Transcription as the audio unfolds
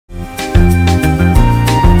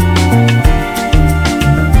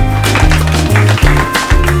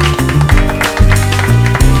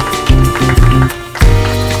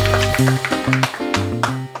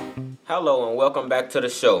to the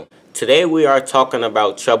show. Today we are talking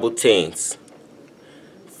about troubled teens.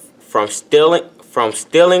 From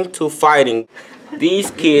stealing to fighting, these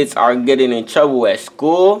kids are getting in trouble at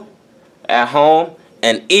school, at home,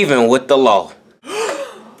 and even with the law.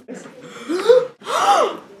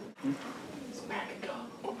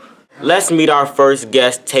 Let's meet our first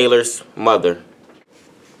guest, Taylor's mother.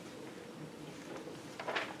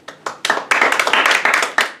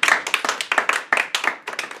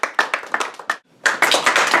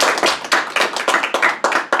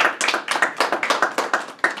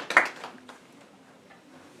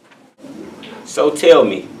 So tell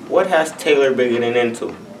me, what has Taylor been getting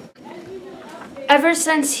into? Ever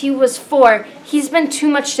since he was 4, he's been too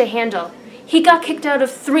much to handle. He got kicked out of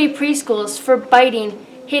 3 preschools for biting,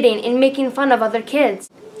 hitting, and making fun of other kids.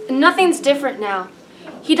 Nothing's different now.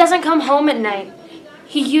 He doesn't come home at night.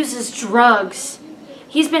 He uses drugs.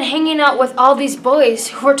 He's been hanging out with all these boys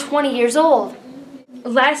who are 20 years old.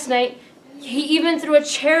 Last night, he even threw a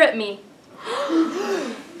chair at me.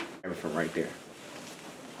 From right there.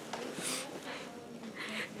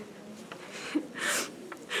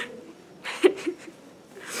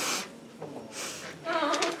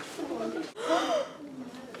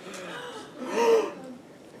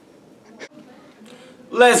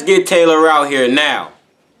 Let's get Taylor out here now.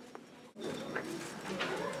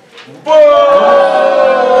 Whoa!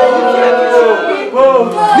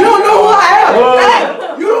 You don't know who I am!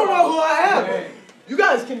 Hey! You don't know who I am! You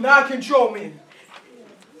guys cannot control me.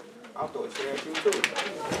 I'll throw a chair at you too.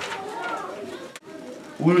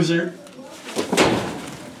 Loser.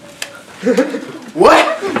 What?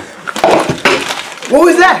 What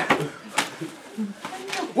was that?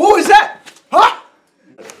 What was that? Huh?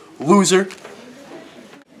 Loser.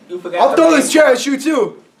 I'll throw this chair at you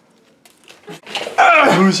too.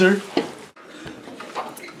 Loser.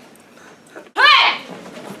 Hey!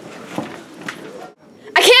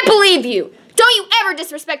 I can't believe you. Don't you ever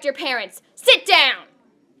disrespect your parents. Sit down.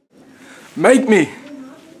 Make me.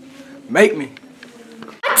 Make me.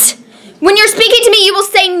 What? When you're speaking to me, you will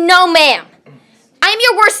say no, ma'am. I am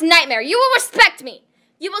your worst nightmare. You will respect me.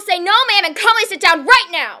 You will say no, ma'am, and calmly sit down right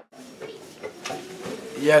now.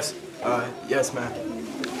 Yes. Yes, ma'am.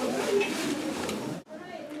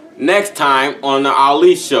 Next time on the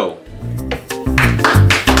Ali Show.